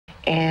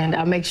and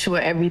I make sure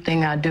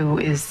everything I do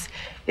is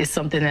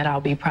something that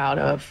I'll be proud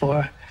of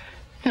for,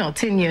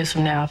 10 years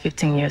from now,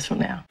 15 years from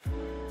now.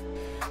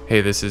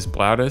 Hey, this is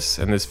Blaudus,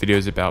 and this video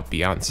is about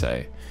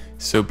Beyonce.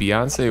 So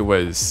Beyonce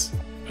was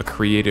a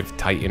creative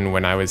titan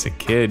when I was a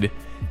kid,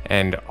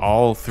 and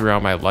all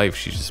throughout my life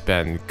she's just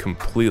been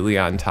completely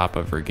on top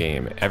of her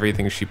game.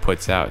 Everything she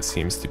puts out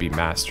seems to be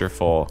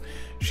masterful.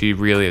 She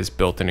really has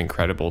built an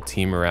incredible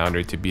team around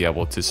her to be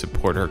able to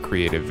support her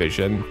creative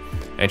vision,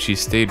 and she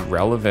stayed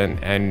relevant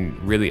and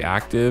really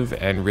active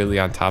and really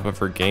on top of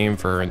her game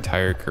for her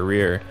entire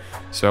career.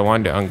 So I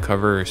wanted to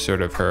uncover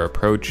sort of her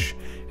approach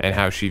and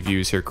how she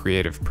views her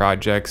creative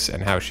projects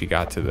and how she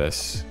got to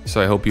this.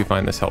 So I hope you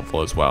find this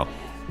helpful as well.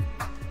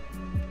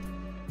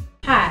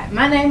 Hi,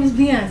 my name is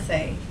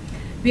Beyonce.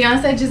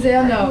 Beyonce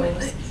Giselle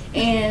Knowles,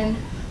 and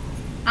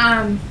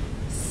I'm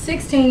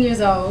 16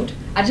 years old.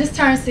 I just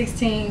turned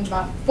 16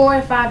 about 4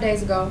 or 5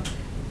 days ago.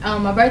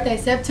 My birthday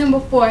is September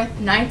 4th,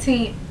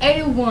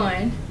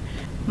 1981.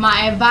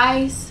 My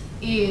advice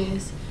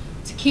is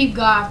to keep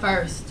God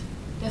first.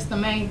 That's the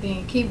main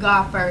thing, keep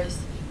God first.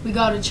 We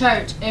go to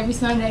church every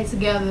Sunday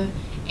together,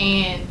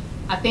 and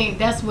I think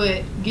that's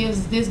what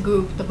gives this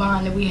group the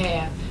bond that we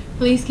have.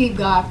 Please keep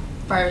God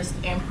first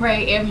and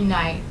pray every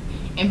night,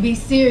 and be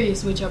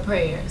serious with your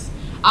prayers.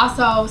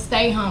 Also,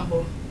 stay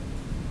humble.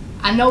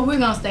 I know we're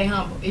gonna stay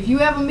humble. If you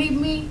ever meet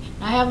me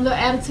and I have a little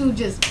attitude,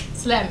 just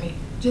slap me.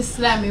 Just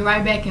slap me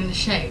right back into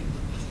shape.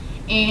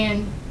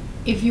 And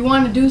if you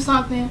want to do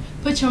something,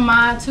 put your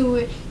mind to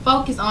it.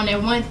 Focus on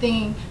that one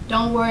thing.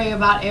 Don't worry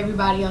about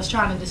everybody else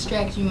trying to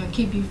distract you and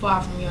keep you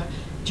far from your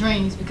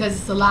dreams, because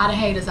it's a lot of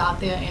haters out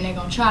there and they're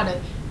gonna try to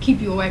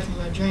keep you away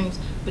from your dreams.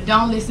 But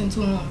don't listen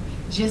to them.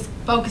 Just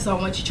focus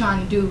on what you're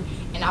trying to do,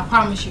 and I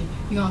promise you,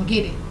 you're gonna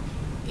get it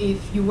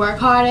if you work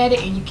hard at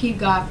it and you keep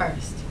God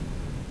first.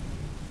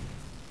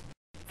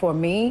 For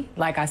me,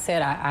 like I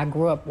said, I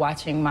grew up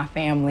watching my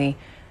family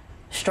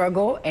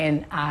struggle,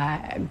 and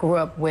I grew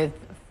up with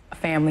a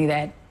family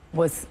that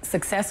was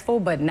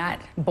successful but not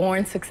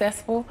born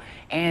successful.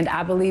 And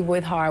I believe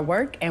with hard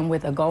work and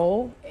with a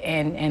goal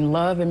and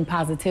love and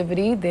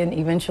positivity, then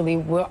eventually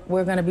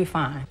we're gonna be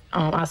fine.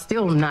 I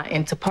still am not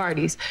into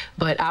parties,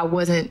 but I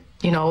wasn't,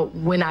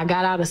 when I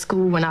got out of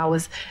school, when I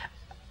was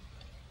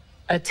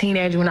a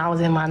teenager, when I was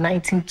in my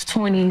 19s,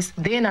 20s,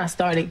 then I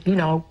started,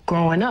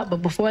 growing up.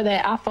 But before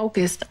that, I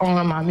focused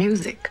on my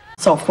music.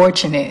 So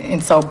fortunate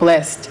and so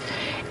blessed.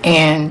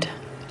 And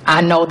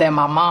I know that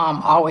my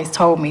mom always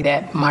told me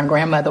that my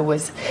grandmother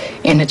was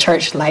in the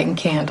church lighting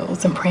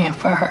candles and praying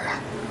for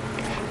her.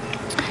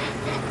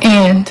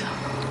 And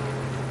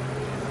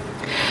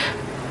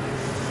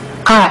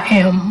I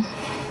am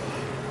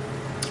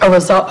a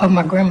result of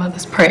my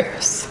grandmother's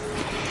prayers.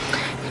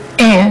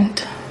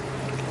 And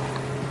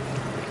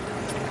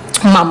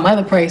my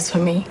mother prays for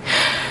me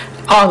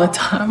all the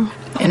time,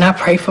 and I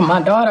pray for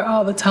my daughter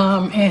all the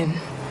time, and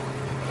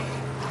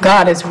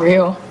God is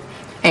real,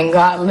 and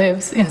God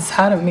lives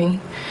inside of me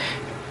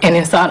and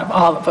inside of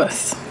all of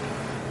us.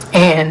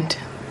 And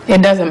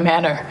it doesn't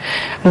matter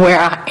where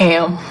I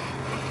am,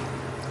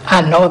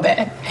 I know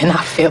that, and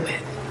I feel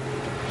it.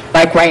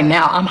 Like right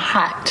now, I'm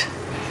hot.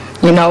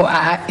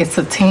 It's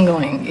a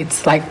tingling.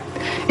 It's like,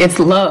 it's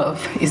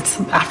love.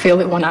 I feel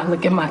it when I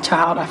look at my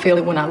child. I feel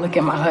it when I look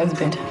at my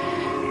husband.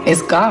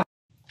 It's God.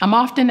 I'm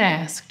often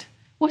asked,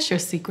 what's your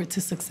secret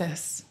to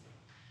success?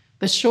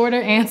 The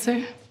shorter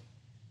answer,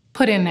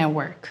 put in that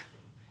work.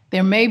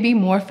 There may be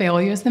more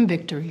failures than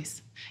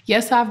victories.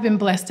 Yes, I've been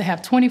blessed to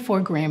have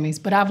 24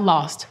 Grammys, but I've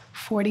lost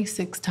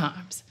 46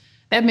 times.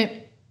 That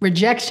meant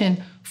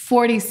rejection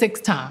 46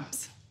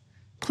 times.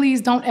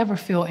 Please don't ever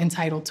feel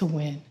entitled to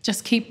win.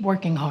 Just keep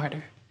working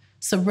harder.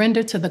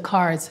 Surrender to the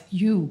cards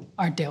you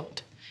are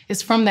dealt.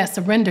 It's from that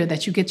surrender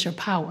that you get your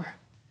power.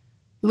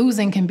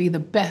 Losing can be the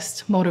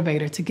best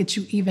motivator to get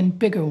you even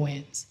bigger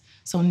wins.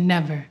 So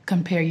never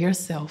compare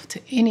yourself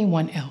to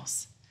anyone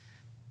else.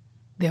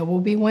 There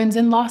will be wins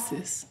and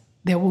losses.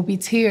 There will be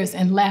tears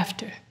and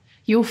laughter.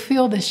 You'll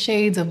feel the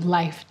shades of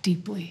life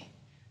deeply.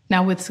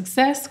 Now, with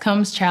success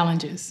comes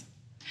challenges.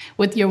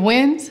 With your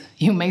wins,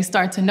 you may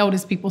start to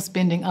notice people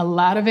spending a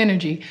lot of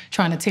energy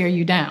trying to tear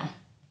you down.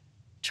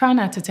 Try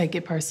not to take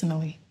it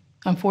personally.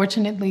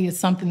 Unfortunately, it's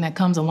something that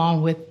comes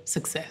along with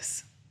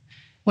success.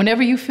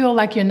 Whenever you feel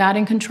like you're not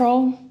in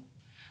control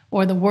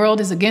or the world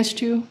is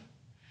against you,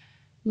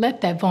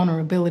 let that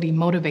vulnerability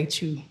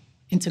motivate you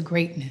into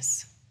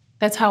greatness.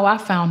 That's how I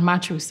found my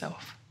true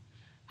self.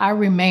 I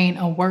remain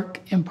a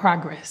work in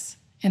progress,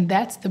 and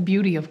that's the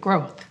beauty of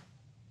growth.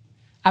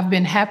 I've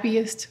been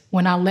happiest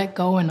when I let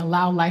go and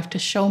allow life to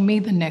show me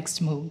the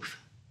next move.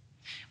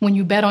 When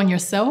you bet on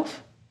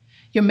yourself,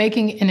 you're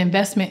making an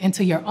investment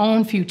into your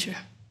own future.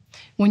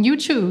 When you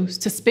choose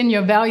to spend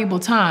your valuable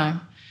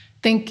time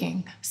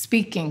thinking,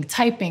 speaking,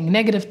 typing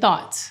negative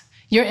thoughts,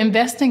 you're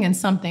investing in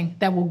something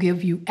that will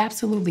give you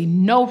absolutely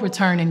no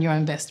return in your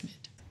investment.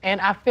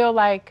 And I feel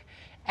like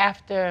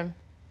after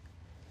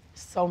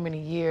so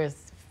many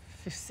years,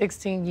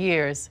 16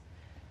 years,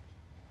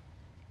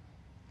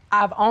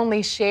 I've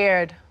only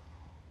shared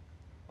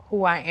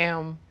who I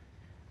am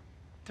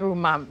through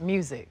my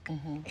music.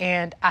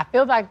 And I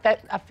feel like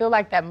that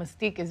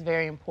mystique is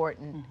very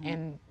important.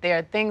 And there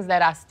are things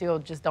that I still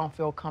just don't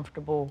feel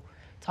comfortable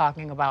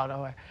talking about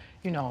or,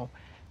 you know,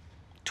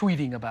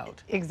 tweeting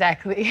about.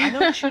 Exactly. I know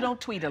that you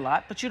don't tweet a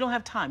lot, but you don't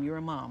have time. You're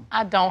a mom.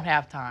 I don't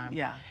have time.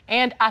 Yeah.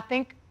 And I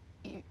think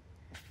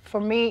for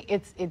me,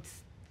 it's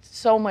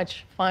so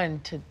much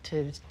fun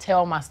to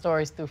tell my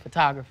stories through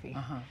photography.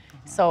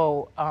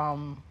 So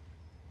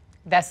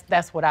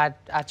that's what I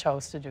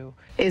chose to do.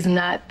 It's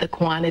not the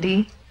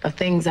quantity of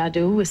things I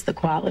do, it's the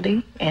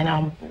quality. And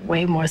I'm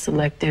way more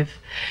selective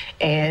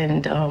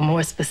and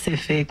more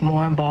specific,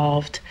 more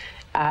involved.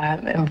 I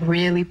am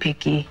really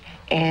picky,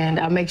 and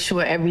I make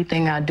sure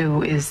everything I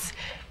do is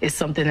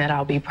something that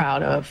I'll be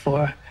proud of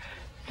for,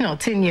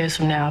 10 years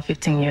from now,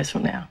 15 years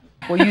from now.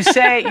 Well, you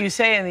say in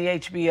the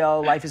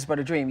HBO Life is But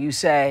a Dream, you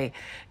say,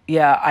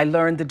 yeah, I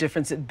learned the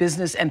difference that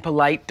business and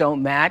polite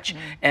don't match.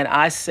 And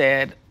I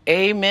said,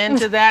 amen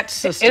to that,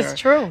 sister. It's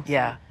true.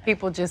 Yeah.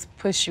 People just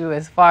push you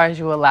as far as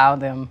you allow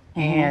them.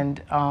 And,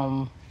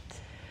 I'm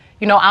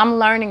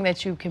learning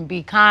that you can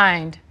be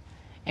kind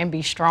and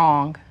be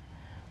strong.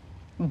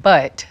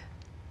 But,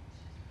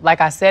 like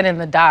I said in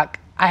the doc,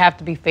 I have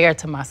to be fair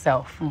to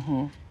myself.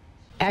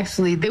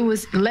 Actually, there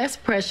was less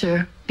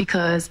pressure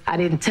because I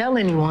didn't tell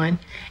anyone,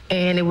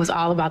 and it was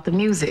all about the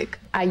music.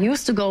 I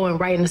used to go and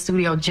write in the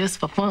studio just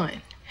for fun.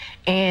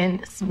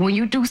 And when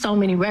you do so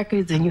many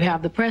records and you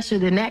have the pressure,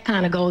 then that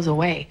kind of goes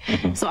away.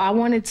 So I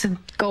wanted to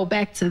go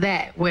back to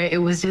that, where it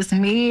was just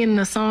me and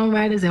the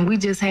songwriters, and we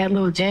just had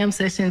little jam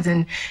sessions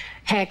and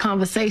had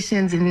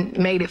conversations and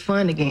made it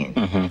fun again.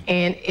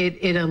 And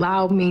it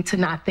allowed me to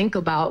not think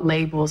about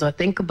labels or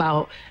think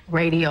about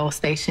radio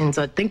stations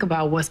or think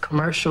about what's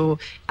commercial.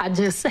 I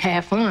just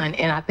had fun,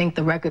 and I think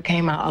the record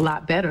came out a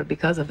lot better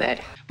because of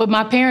that. But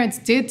my parents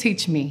did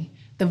teach me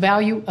the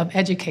value of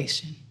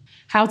education,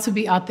 how to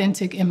be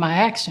authentic in my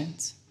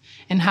actions,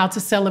 and how to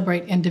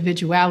celebrate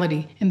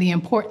individuality and the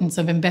importance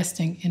of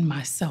investing in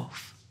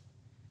myself.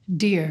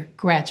 Dear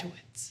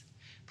graduates,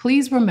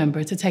 please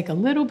remember to take a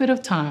little bit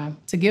of time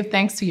to give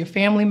thanks to your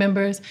family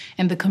members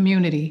and the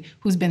community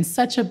who's been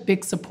such a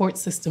big support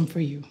system for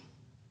you.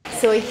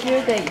 So I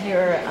hear that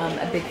you're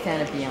a big fan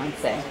of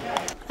Beyonce.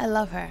 I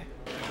love her.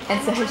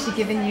 And so has she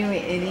given you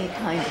any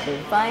kind of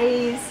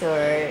advice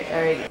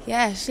or?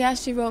 Yeah, she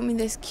actually wrote me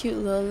this cute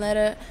little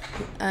letter,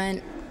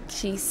 and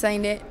she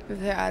signed it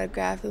with her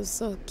autograph. It was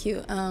so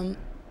cute.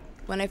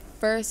 When I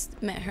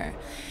first met her,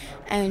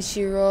 and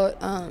she wrote,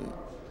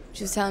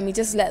 she was telling me,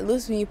 just let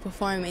loose when you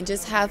perform and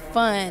just have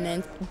fun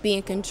and be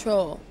in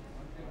control.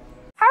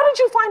 How did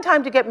you find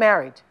time to get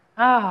married?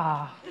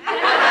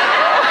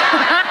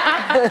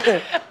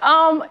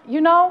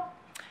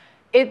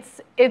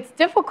 It's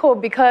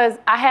difficult because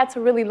I had to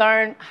really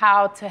learn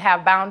how to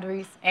have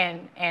boundaries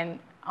and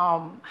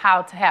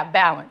how to have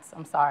balance.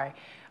 I'm sorry.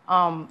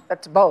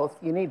 That's both.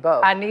 You need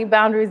both. I need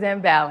boundaries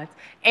and balance.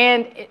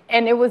 And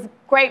it was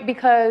great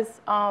because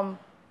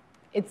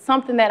it's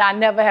something that I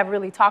never have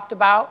really talked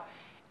about.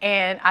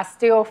 And I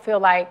still feel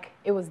like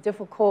it was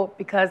difficult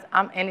because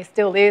and it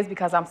still is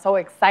because I'm so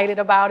excited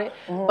about it.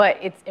 But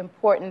it's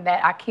important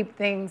that I keep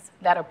things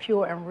that are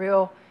pure and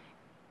real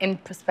in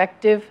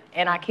perspective,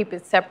 and I keep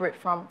it separate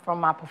from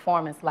my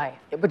performance life.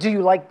 But do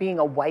you like being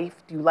a wife?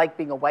 Do you like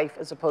being a wife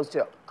as opposed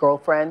to a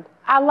girlfriend?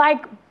 I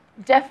like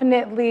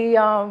definitely.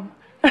 I'm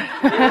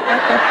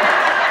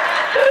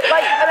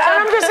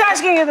just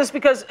asking you this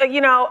because,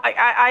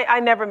 I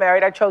never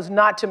married. I chose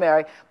not to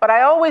marry. But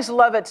I always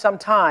love it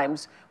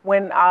sometimes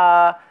when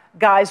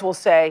guys will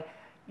say,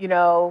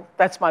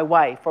 that's my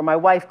wife, or my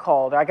wife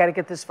called, or I got to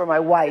get this for my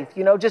wife.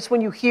 Just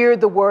when you hear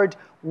the word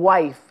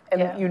wife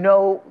and you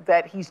know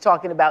that he's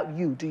talking about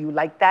you. Do you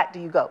like that? Do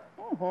you go,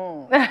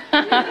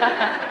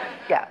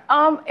 Yeah.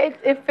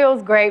 It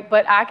feels great,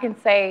 but I can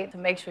say to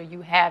make sure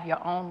you have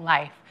your own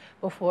life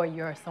before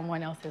you're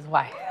someone else's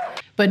wife.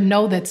 But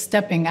know that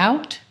stepping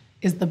out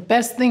is the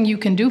best thing you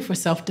can do for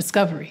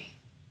self-discovery.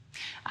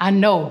 I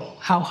know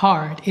how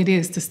hard it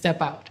is to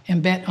step out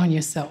and bet on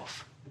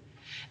yourself.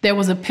 There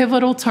was a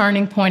pivotal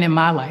turning point in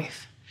my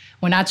life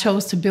when I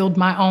chose to build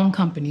my own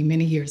company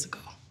many years ago.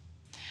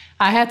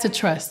 I had to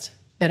trust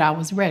that I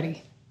was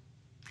ready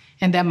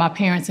and that my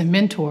parents and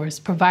mentors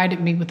provided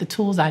me with the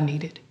tools I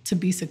needed to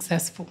be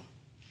successful.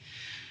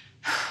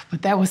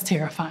 But that was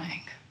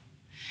terrifying.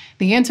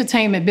 The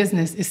entertainment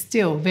business is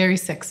still very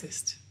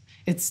sexist.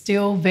 It's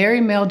still very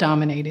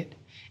male-dominated.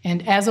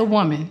 And as a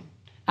woman,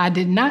 I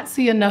did not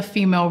see enough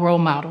female role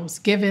models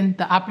given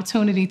the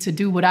opportunity to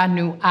do what I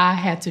knew I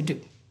had to do.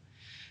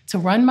 To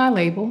run my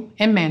label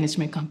and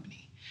management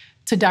company,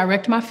 to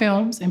direct my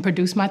films and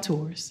produce my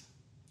tours.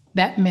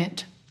 That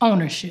meant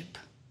ownership,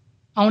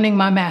 owning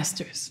my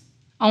masters,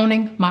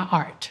 owning my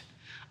art,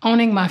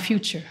 owning my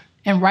future,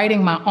 and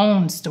writing my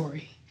own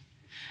story.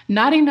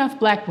 Not enough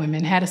Black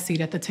women had a seat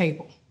at the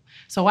table.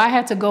 So I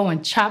had to go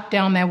and chop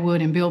down that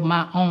wood and build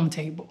my own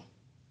table.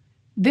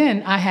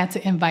 Then I had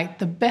to invite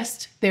the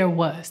best there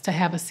was to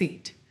have a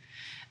seat.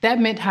 That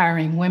meant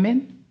hiring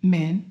women,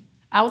 men,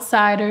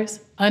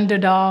 outsiders,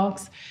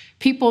 underdogs,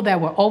 people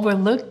that were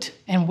overlooked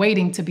and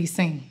waiting to be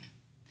seen.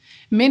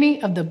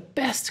 Many of the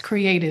best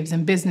creatives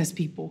and business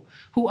people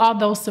who,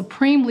 although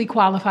supremely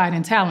qualified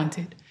and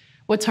talented,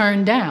 were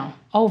turned down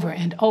over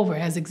and over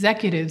as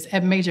executives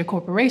at major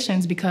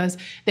corporations because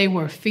they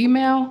were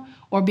female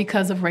or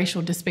because of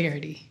racial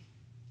disparity.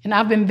 And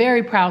I've been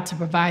very proud to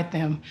provide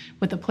them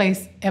with a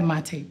place at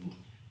my table.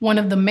 One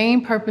of the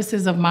main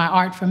purposes of my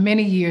art for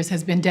many years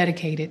has been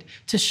dedicated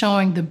to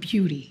showing the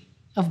beauty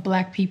of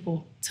Black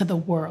people to the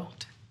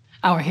world,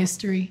 our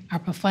history, our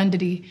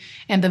profundity,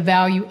 and the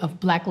value of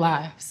Black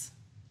lives.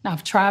 Now,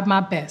 I've tried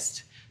my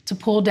best to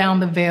pull down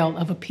the veil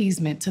of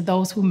appeasement to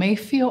those who may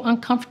feel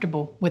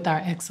uncomfortable with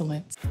our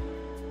excellence.